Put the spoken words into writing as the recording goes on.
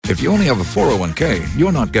If you only have a 401k,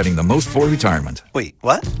 you're not getting the most for retirement. Wait,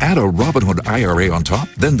 what? Add a Robinhood IRA on top,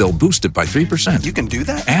 then they'll boost it by 3%. You can do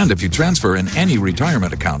that? And if you transfer in any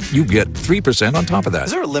retirement account, you get 3% on top of that.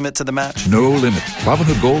 Is there a limit to the match? No limit.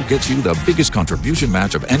 Robinhood Gold gets you the biggest contribution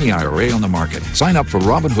match of any IRA on the market. Sign up for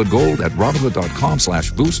Robinhood Gold at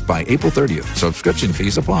Robinhood.com/boost by April 30th. Subscription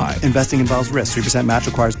fees apply. Investing involves risk. 3% match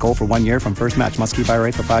requires gold for 1 year from first match. Must keep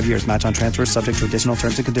IRA for 5 years. Match on transfers subject to additional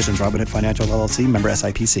terms and conditions. Robinhood Financial LLC, member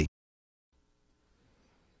SIPC.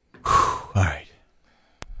 All right.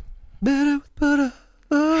 Better, better.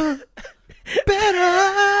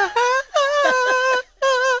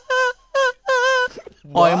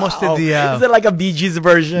 Oh, I almost did the... Is it like a Bee Gees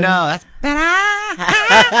version? No, that's...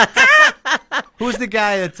 Who's the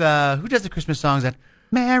guy that... who does the Christmas songs that...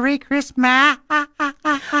 Merry Christmas.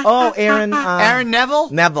 Oh, Aaron... Aaron Neville?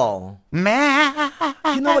 Neville. You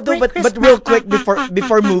know what, though, but real quick,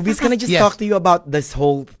 before movies, can I just talk to you about this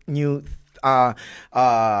whole new...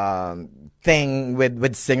 thing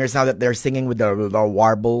with singers now that they're singing with the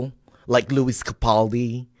warble, like Louis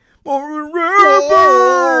Capaldi. Oh,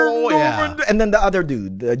 yeah. And then the other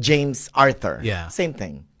dude, James Arthur. Yeah. Same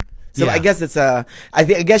thing. So I guess it's I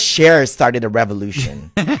guess Cher started a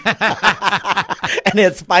revolution. And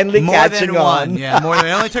it's finally catching on. More than one. Yeah, more than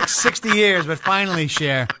it only took 60 years, but finally,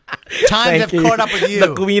 Cher. Times have caught up with you.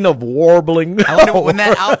 The queen of warbling. I wonder when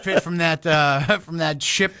that outfit from that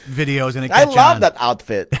ship video is going to catch on. I love that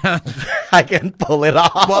outfit. I can pull it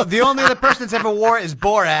off. Well, the only other person that's ever wore it is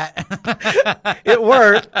Borat. It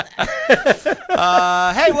worked.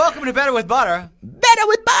 Hey, welcome to Better with Butter. Better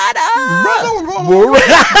with butter.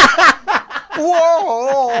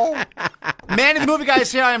 Whoa. Man in the Movie Guy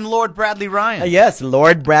is here. I am Lord Bradley Ryan. Yes,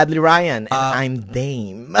 Lord Bradley Ryan. And I'm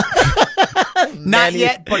Dame. Not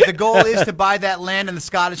yet, but the goal is to buy that land in the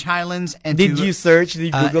Scottish Highlands. And Did you search? Did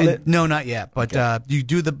you Google it? No, not yet. But you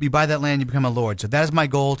buy that land, you become a lord. So that is my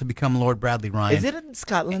goal, to become Lord Bradley Ryan. Is it in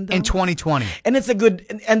Scotland, though? In 2020. And it's a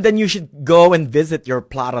good, and then you should go and visit your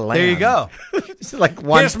plot of land. There you go. It's like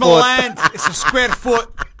 1 Here's foot. my land. It's a square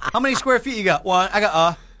foot. How many square feet you got? One. I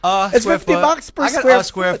got it's square $50 foot. per I got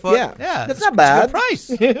square foot. Yeah, that's it's not bad. It's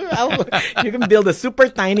a good price. You can build a super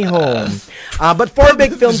tiny home. But 4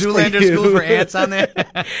 big films for Zoolander you. School for Ants on there.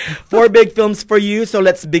 4 big films for you. So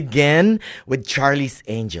let's begin with Charlie's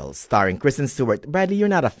Angels, starring Kristen Stewart. Bradley, you're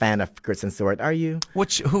not a fan of Kristen Stewart, are you?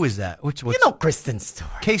 Who is that? You know Kristen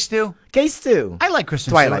Stewart. K-Stu? K-Stu. I like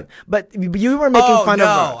Kristen Twilight. Stewart. But you were making fun of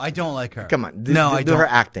her. No, I don't like her. Come on. I do don't. her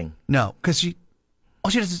acting. No, because she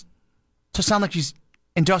does is to sound like she's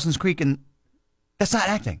in Dawson's Creek, and that's not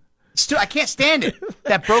acting. I can't stand it.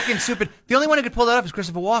 That broken, stupid. The only one who could pull that off is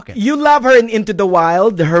Christopher Walken. You love her in Into the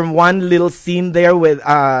Wild. Her one little scene there with,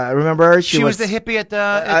 remember her? She was the hippie at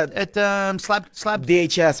Slab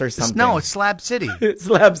DHS or something. No, it's Slab City.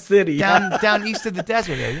 Slab City. Down east of the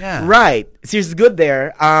desert. Yeah. Right. She's good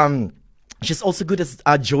there. She's also good as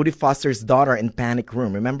Jodie Foster's daughter in Panic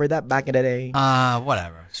Room. Remember that back in the day?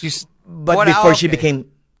 Whatever. Before she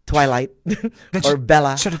became Twilight or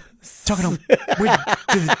Bella. Shut up. Talking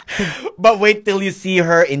But wait till you see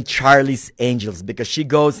her in Charlie's Angels, because she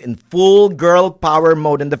goes in full girl power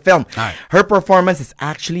mode in the film. Right. Her performance is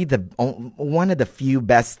actually one of the few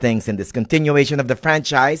best things in this continuation of the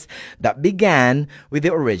franchise that began with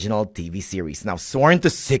the original TV series. Now, sworn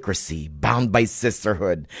to secrecy, bound by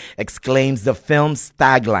sisterhood, exclaims the film's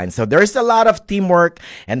tagline. So there's a lot of teamwork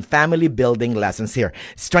and family building lessons here.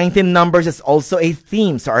 Strength in numbers is also a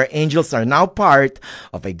theme. So our angels are now part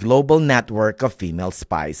of a global network of female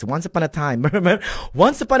spies. Once upon a time, remember?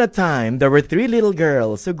 Once upon a time, there were 3 little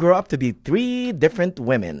girls who grew up to be 3 different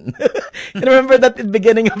women. You remember that at the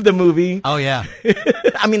beginning of the movie? Oh yeah.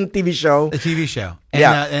 I mean, TV show. The TV show. And,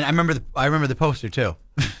 Yeah. And I remember the poster too.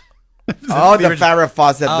 Oh, the Farrah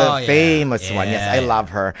Fawcett, the yeah. famous one. Yes, I Yeah. love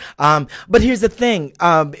her. But here's the thing.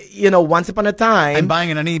 Once upon a time. I'm buying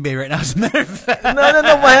it on eBay right now, as a matter of fact.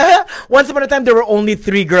 No. Once upon a time, there were only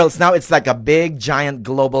 3 girls. Now it's like a big, giant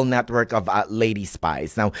global network of lady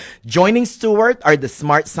spies. Now, joining Stewart are the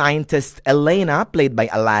smart scientist Elena, played by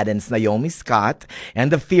Aladdin's Naomi Scott,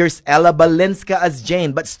 and the fierce Ella Balinska as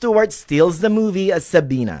Jane. But Stewart steals the movie as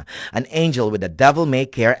Sabina, an angel with a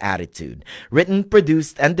devil-may-care attitude. Written,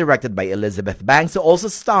 produced, and directed by Elizabeth Banks, who also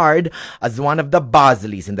starred as one of the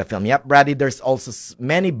Bosleys in the film. Yep, Brady, there's also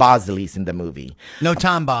many Bosleys in the movie. No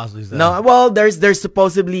Tom Bosleys, though. No, well, there's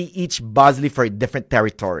supposedly each Bosley for different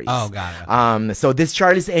territories. Oh, got it. So this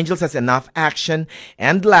Charlie's Angels has enough action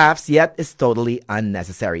and laughs, yet is totally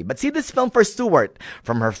unnecessary. But see this film for Stewart.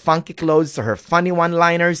 From her funky clothes to her funny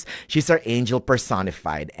one-liners, she's our angel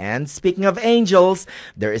personified. And speaking of angels,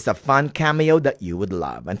 there is a fun cameo that you would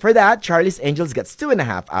love. And for that, Charlie's Angels gets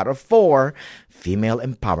 2.5 out of 4 female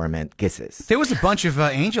empowerment kisses. There was a bunch of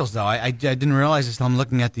angels, though. I didn't realize this until I'm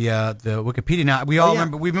looking at the Wikipedia now. We all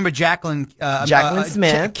remember. We remember Jacqueline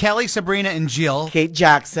Smith, Kelly, Sabrina, and Jill. Kate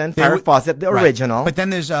Jackson, Farrah Fawcett, the original. But then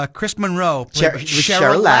there's Chris Monroe,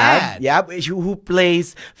 Cheryl Ladd. Yeah, who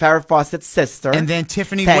plays Farrah Fawcett's sister. And then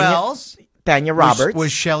Tiffany Wells. Tanya Roberts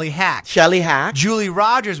was Shelley Hack. Julie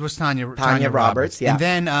Rogers was Tanya Roberts. Yeah. And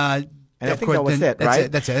then and I think that was it,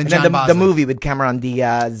 right? That's it. And then the movie with Cameron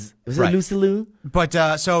Diaz. Was it Lucy Liu? But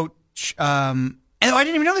and I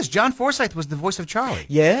didn't even know this. John Forsythe was the voice of Charlie.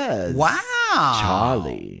 Yes. Wow.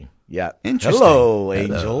 Charlie. Yeah. Interesting. Hello,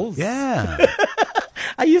 angels. Yeah.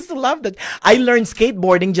 I used to love that. I learned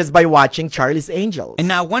skateboarding just by watching Charlie's Angels. And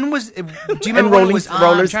now, when was? Do you remember when it was on?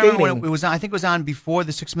 Roller skating. It was on, I think it was on before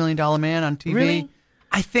the $6 Million Man on TV. Really?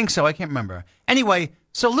 I think so. I can't remember. Anyway,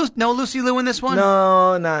 so no Lucy Liu in this one?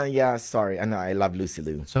 No. Yeah, sorry. I know. I love Lucy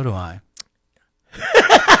Liu. So do I.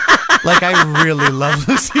 Like, I really love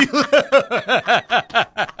Lucy Liu. And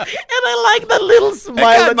I like the little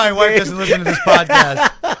smile. God, my wife doesn't listen to this podcast.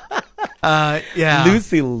 Yeah.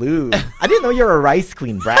 Lucy Liu. I didn't know you're a rice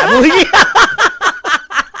queen, Bradley.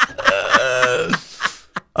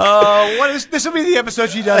 This will be the episode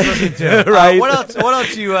she does listen to. Right. What else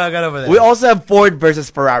you got over there? We also have Ford versus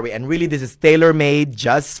Ferrari, and really this is tailor-made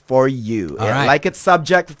just for you. All right. Like its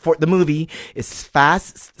subject for the movie is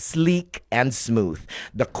fast, sleek, and smooth.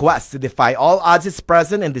 The quest to defy all odds is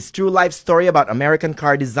present in this true life story about American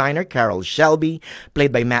car designer Carroll Shelby,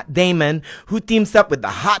 played by Matt Damon, who teams up with the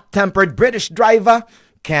hot-tempered British driver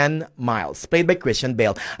Ken Miles, played by Christian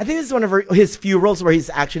Bale. I think this is one of his few roles where he's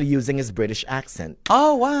actually using his British accent.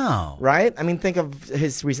 Oh, wow. Right? I mean, think of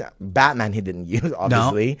his recent Batman he didn't use,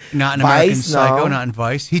 obviously. No, not in American Psycho, not in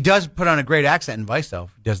Vice. He does put on a great accent in Vice,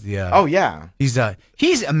 though. He does the... oh, yeah. He's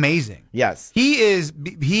amazing. Yes.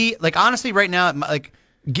 He like, honestly, right now, like,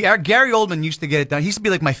 Gary Oldman used to get it done. He used to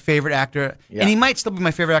be, like, my favorite actor. Yeah. And he might still be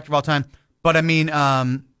my favorite actor of all time. But, I mean...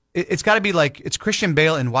 It's got to be like, it's Christian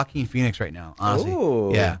Bale and Joaquin Phoenix right now, honestly.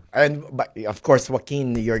 Ooh. Yeah. But of course,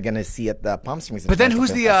 Joaquin, you're going to see at the Palm Springs. But then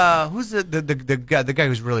who's the guy who's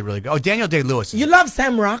really, really good? Oh, Daniel Day-Lewis. You love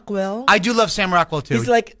Sam Rockwell. I do love Sam Rockwell, too. He's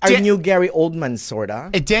like our new Gary Oldman, sorta.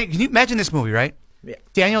 Can you imagine this movie, right? Yeah.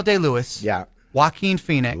 Daniel Day-Lewis. Yeah. Joaquin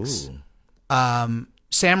Phoenix.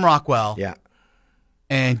 Sam Rockwell. Yeah.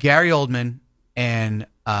 And Gary Oldman and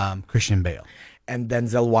Christian Bale. And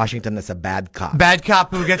Denzel Washington as a bad cop. Bad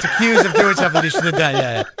cop who gets accused of doing something he shouldn't have done.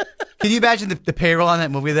 Yeah. Can you imagine the payroll on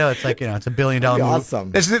that movie, though? It's like, it's $1 billion movie.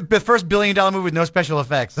 Awesome. It's the first $1 billion movie with no special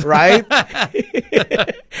effects. Right?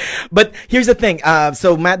 But here's the thing.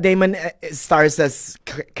 So Matt Damon stars as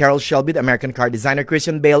Carroll Shelby, the American car designer.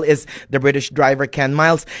 Christian Bale is the British driver, Ken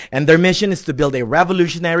Miles. And their mission is to build a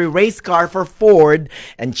revolutionary race car for Ford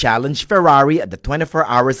and challenge Ferrari at the 24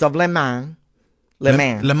 Hours of Le Mans in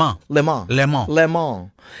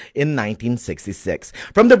 1966.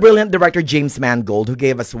 From the brilliant director James Mangold, who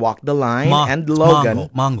gave us Walk the Line and Logan.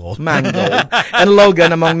 Mangold. And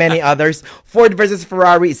Logan, among many others. Ford versus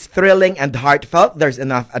Ferrari is thrilling and heartfelt. There's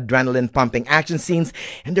enough adrenaline-pumping action scenes,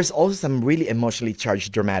 and there's also some really emotionally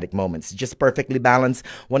charged dramatic moments. Just perfectly balanced.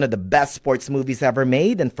 One of the best sports movies ever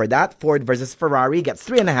made, and for that, Ford versus Ferrari gets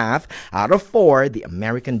 3.5 out of 4 The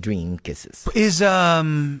American Dream kisses. Is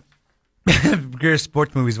greatest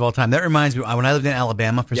sports movies of all time. That reminds me, when I lived in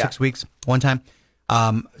Alabama for 6 weeks, one time,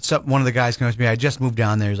 so one of the guys came up to me. I just moved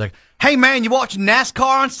down there. He's like, "Hey man, you watching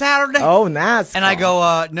NASCAR on Saturday?" Oh, NASCAR. And I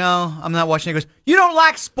go, "No, I'm not watching." He goes, "You don't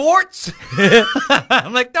like sports?"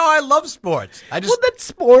 I'm like, "No, I love sports. Well, that's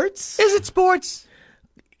sports. Is it sports?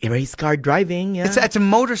 Race car driving, yeah. It's a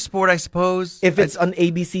motor sport, I suppose. If it's on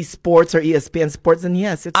ABC Sports or ESPN Sports, then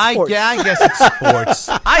yes, it's sports. Yeah, I guess it's sports.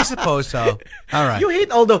 I suppose so. All right. You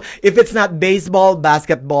hate, although, if it's not baseball,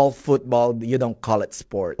 basketball, football, you don't call it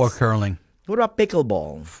sports. Or curling. What about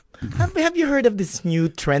pickleball? Have you heard of this new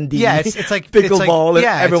trendy it's like pickleball? It's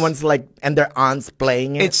like, everyone's like, and their aunts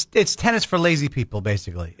playing it. It's tennis for lazy people,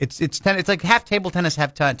 basically. It's like half table tennis,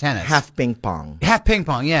 half tennis. Half ping pong. Half ping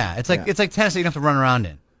pong, yeah. It's like tennis that you don't have to run around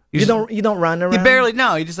in. You don't run around? You barely,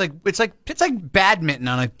 no. You just it's like badminton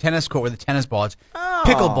on a tennis court with a tennis ball. It's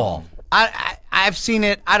pickleball. I've seen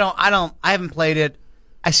it. I haven't played it.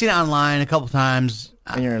 I've seen it online a couple times.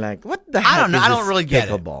 And you're like, what the heck I don't know. is I don't this really get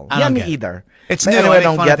it. pickleball? I Yeah, don't me get it. either. It's But new. anyway, I I make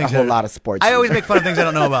don't fun of get a things whole that- lot of sports. I always either. make fun of things I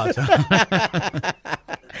don't know about. So.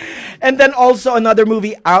 And then also another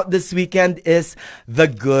movie out this weekend is The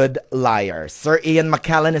Good Liar. Sir Ian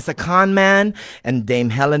McKellen is a con man, and Dame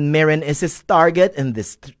Helen Mirren is his target in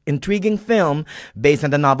this intriguing film based on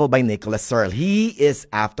the novel by Nicholas Searle. He is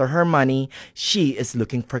after her money. She is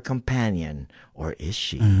looking for companion. Or is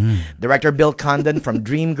she? Director Bill Condon from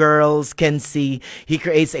Dreamgirls can see he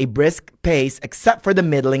creates a brisk pace except for the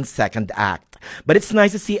middling second act. But it's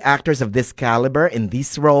nice to see actors of this caliber in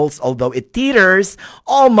these roles, although it teeters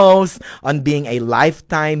almost on being a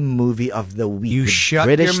Lifetime movie of the week. You with shut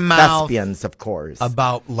British your mouth thespians, of course.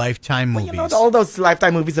 About Lifetime movies. You know, all those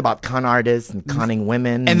Lifetime movies about con artists and conning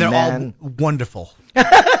women. And they're men. all wonderful.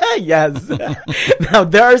 Yes. Now,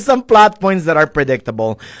 there are some plot points that are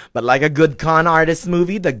predictable, but like a good con artist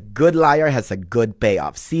movie, The Good Liar has a good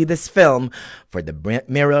payoff. See this film for the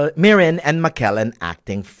Mirren and McKellen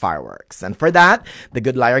acting fireworks. And for that, The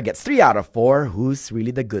Good Liar gets 3 out of 4. Who's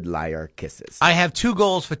really the good liar kisses? I have 2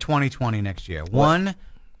 goals for 2020 next year. One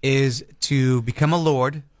is to become a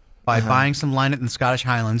lord by buying some land in the Scottish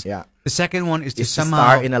Highlands. Yeah. The second one is to Is to somehow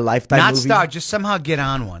star in a Lifetime not movie? star, just somehow get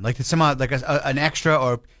on one, like to somehow like an extra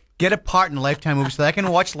or get a part in a Lifetime movie so that I can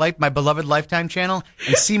watch my beloved Lifetime channel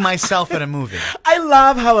and see myself in a movie. I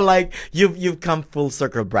love how like you've come full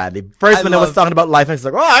circle, Bradley. First, I when I was love- talking about Lifetime, it's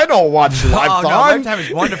like, oh, I don't watch Lifetime. Oh no, Lifetime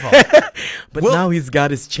is wonderful. But Well- now he's got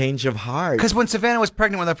his change of heart. Because when Savannah was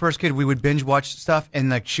pregnant with our first kid, we would binge watch stuff, and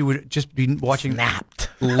like she would just be watching Snapped.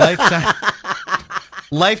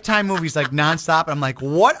 Lifetime movies like nonstop. And I'm like,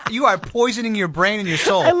 what? You are poisoning your brain and your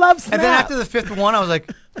soul. I love And then Snap. after the 5th one, I was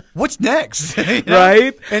like, what's next? You know?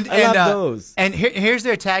 Right? And I love those. And here's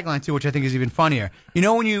their tagline too, which I think is even funnier. You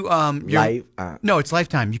know when you no, it's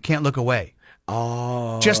Lifetime. You can't look away.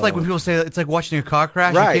 Oh. Just like when people say it's like watching a car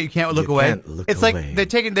crash. Right. You can't look You away. can't look it's away.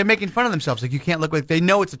 like they're making fun of themselves. Like you can't look away. They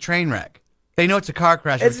know it's a train wreck. They know it's a car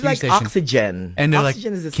crash. It's or a like station. Oxygen. And they're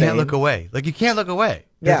Oxygen like, is the can't same. look away. Like you can't look away.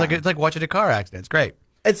 Yeah. It's like watching a car accident. It's great.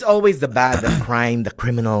 It's always the bad, the crime, the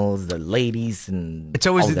criminals, the ladies, and It's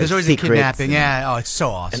always all there's their always a secrets kidnapping. and- Yeah. Oh, it's so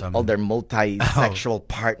awesome. And all their multi-sexual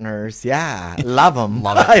partners. Yeah, love them.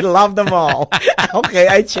 Love it. I love them all. Okay,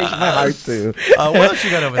 I changed my heart too. What else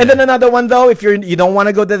you got over And there? then another one though, if you don't want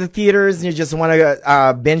to go to the theaters and you just want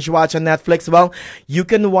to binge watch on Netflix, well, you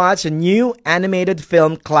can watch a new animated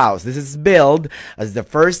film, Klaus. This is billed as the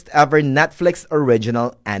first ever Netflix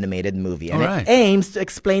original animated movie, and All right. it aims to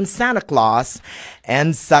explain Santa Claus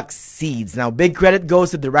and succeeds. Now, big credit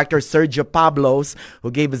goes to director Sergio Pablos,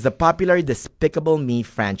 who gave us the popular Despicable Me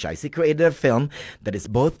franchise. He created a film that is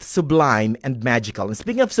both sublime and magical. And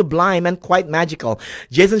speaking of sublime and quite magical,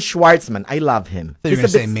 Jason Schwartzman, I love him. I thought you were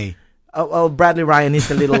He's gonna a say bit- me. Oh, well, Bradley Ryan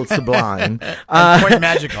is a little sublime. Quite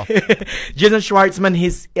magical. Jason Schwartzman, he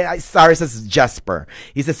stars as Jasper.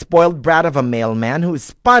 He's a spoiled brat of a mailman who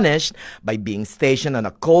is punished by being stationed on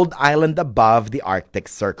a cold island above the Arctic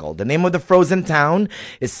Circle. The name of the frozen town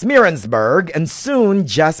is Smearensburg, and soon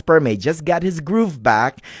Jasper may just get his groove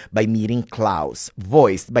back by meeting Klaus,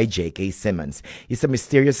 voiced by J.K. Simmons. He's a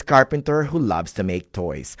mysterious carpenter who loves to make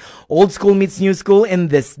toys. Old school meets new school in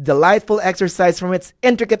this delightful exercise from its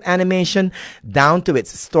intricate animation down to its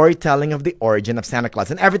storytelling of the origin of Santa Claus.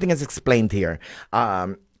 And everything is explained here.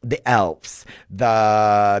 The elves,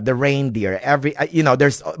 the reindeer,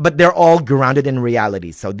 but they're all grounded in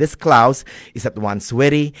reality. So this Klaus is at once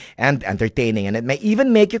witty and entertaining, and it may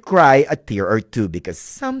even make you cry a tear or two, because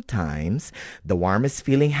sometimes the warmest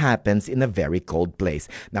feeling happens in a very cold place.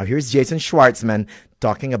 Now here's Jason Schwartzman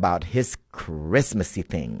talking about his Christmassy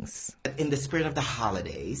things. In the spirit of the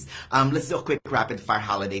holidays, let's do a quick rapid fire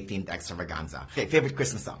holiday themed extravaganza. Okay, favorite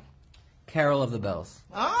Christmas song? Carol of the Bells.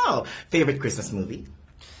 Oh, favorite Christmas movie?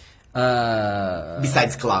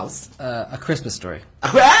 Besides Klaus? A Christmas Story.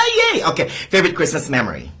 Ah, yay! Okay, favorite Christmas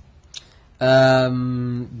memory?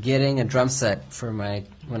 Getting a drum set for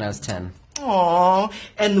when I was 10. Aww.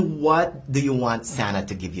 And what do you want Santa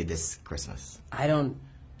to give you this Christmas? I don't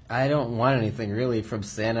want anything really from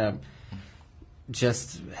Santa.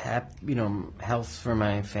 Just health for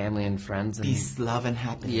my family and friends. And Peace, love, and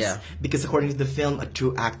happiness. Yeah. Because according to the film, a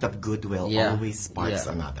true act of goodwill always sparks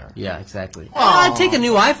another. Yeah, exactly. I'd take a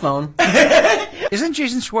new iPhone. Isn't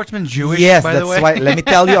Jason Schwartzman Jewish? Yes, by the that's way? why. Let me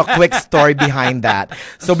tell you a quick story behind that.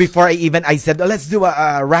 So before I said, let's do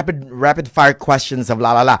a rapid fire questions of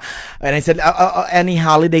la la la, and I said any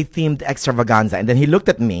holiday themed extravaganza, and then he looked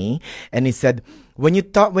at me and he said, When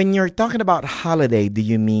you're talking about holiday, do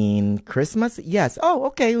you mean Christmas? Yes. Oh,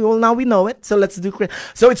 okay. Well, now we know it. So let's do Christmas.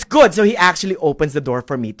 So it's good. So he actually opens the door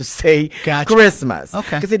for me to say Gotcha. Christmas.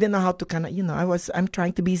 Okay. Because I didn't know how to kind of, I'm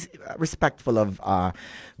trying to be respectful of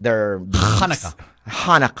their Hanukkah.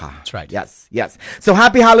 Hanukkah. That's right. Yes. So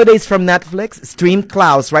happy holidays from Netflix. Stream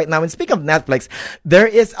Klaus right now. And speaking of Netflix, there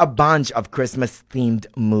is a bunch of Christmas themed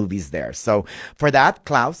movies there. So for that,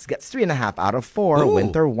 Klaus gets 3.5 out of 4 Ooh.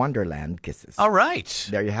 Winter Wonderland kisses. All right.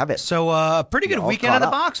 There you have it. So, pretty good You're all weekend at the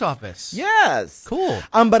caught up. box office. Yes. Cool.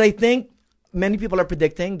 But I think many people are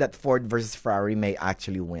predicting that Ford versus Ferrari may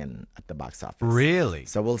actually win at the box office. Really?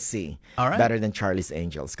 So we'll see. All right. Better than Charlie's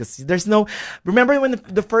Angels, because there's no. Remember when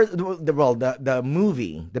the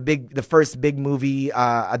movie, the first big movie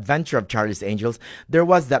adventure of Charlie's Angels, there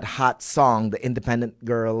was that hot song, the Independent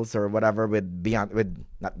Girls or whatever with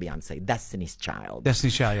not Beyonce, Destiny's Child.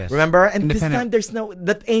 Destiny's Child, yes. Remember? And this Independent- time there's no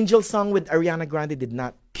that Angel song with Ariana Grande did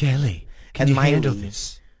not. Kelly, can And you Miley. handle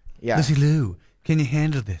this? Yeah. Lucy Liu, can you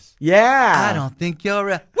handle this? Yeah. I don't think you're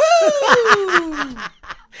a... Woo!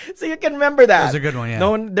 So you can remember that. That was a good one,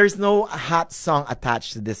 yeah. There's no hot song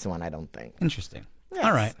attached to this one, I don't think. Interesting. Yes.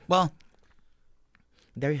 All right. Well,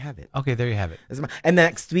 There you have it. okay, there you have it. And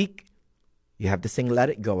next week, you have to sing Let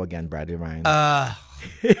It Go again, Bradley Ryan. God,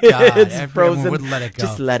 it's everyone Frozen. would let it go.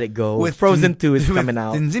 Just let it go. Frozen 2 is coming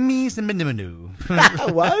out.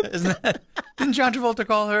 What? Isn't that, didn't John Travolta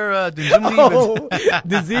call her Dinzimli? Oh,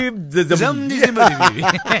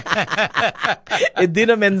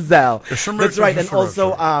 Idina Menzel. summer That's right. And summer,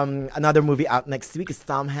 also, another movie out next week is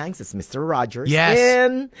Tom Hanks as Mr. Rogers.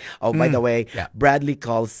 Yes. By the way, yeah. Bradley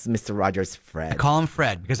calls Mr. Rogers Fred. I call him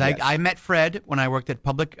Fred because Yes. I met Fred when I worked at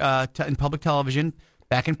public television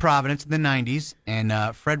back in Providence in the 90s. And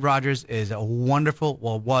Fred Rogers is was a wonderful,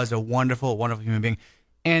 wonderful human being.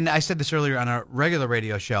 And I said this earlier on our regular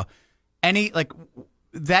radio show.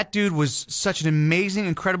 That dude was such an amazing,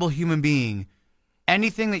 incredible human being.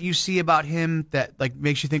 Anything that you see about him that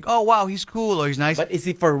makes you think, oh wow, he's cool or he's nice. But is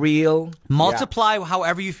he for real? Multiply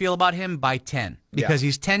however you feel about him by 10 because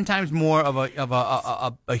he's 10 times more of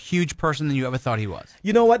a huge person than you ever thought he was.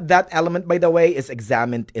 You know what? That element, by the way, is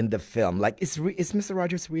examined in the film. Is Mr.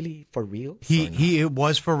 Rogers really for real? He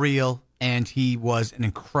was for real, and he was an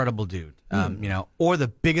incredible dude. Or the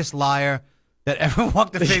biggest liar that ever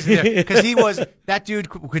walked the face of the earth. Because that dude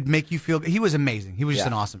could make you feel. He was amazing. He was just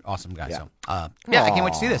an awesome guy. Yeah. So I can't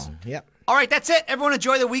wait to see this. Yeah. All right, that's it. Everyone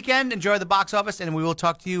enjoy the weekend, enjoy the box office, and we will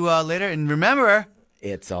talk to you later. And remember,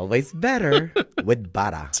 It's always better with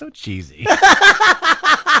Bara. so cheesy.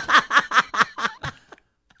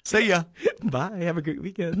 See ya. Bye. Have a great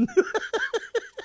weekend.